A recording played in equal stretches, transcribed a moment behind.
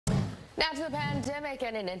Now to the pandemic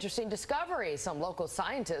and an interesting discovery some local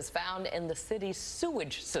scientists found in the city's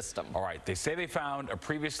sewage system. All right, they say they found a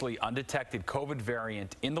previously undetected COVID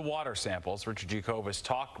variant in the water samples. Richard Giacobbe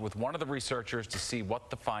talked with one of the researchers to see what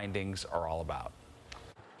the findings are all about.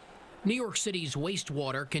 New York City's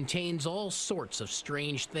wastewater contains all sorts of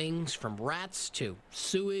strange things, from rats to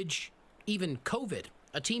sewage, even COVID.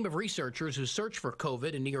 A team of researchers who searched for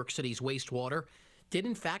COVID in New York City's wastewater did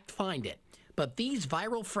in fact find it. But these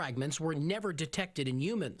viral fragments were never detected in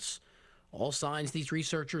humans. All signs, these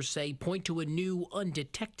researchers say, point to a new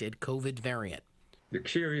undetected COVID variant. The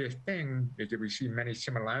curious thing is that we see many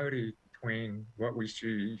similarities between what we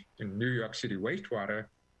see in New York City wastewater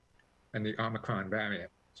and the Omicron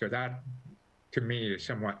variant. So that, to me, is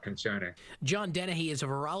somewhat concerning. John Dennehy is a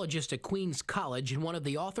virologist at Queens College and one of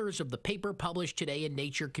the authors of the paper published today in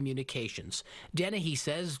Nature Communications. Dennehy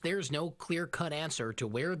says there's no clear-cut answer to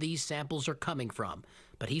where these samples are coming from,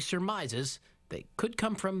 but he surmises they could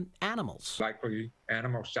come from animals. Likely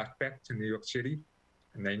animal suspects in New York City,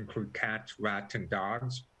 and they include cats, rats, and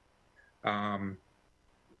dogs.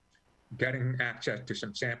 Getting access to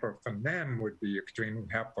some samples from them would be extremely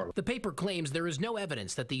helpful. The paper claims there is no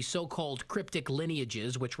evidence that these so-called cryptic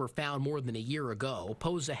lineages, which were found more than a year ago,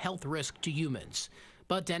 pose a health risk to humans.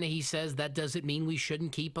 But Dennehy says that doesn't mean we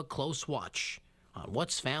shouldn't keep a close watch on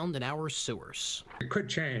what's found in our sewers. It could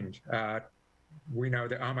change. We know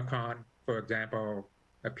that Omicron, for example,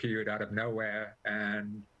 appeared out of nowhere,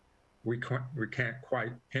 and we can't quite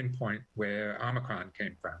pinpoint where Omicron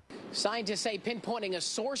came from. Scientists say pinpointing a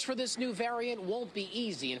source for this new variant won't be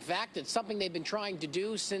easy. In fact, it's something they've been trying to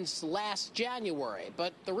do since last January.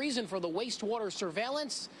 But the reason for the wastewater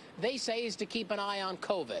surveillance, they say, is to keep an eye on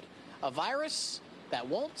COVID, a virus that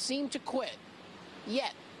won't seem to quit.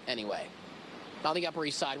 Yet, anyway. On the Upper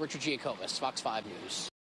East Side, Richard Giacobbe, Fox 5 News.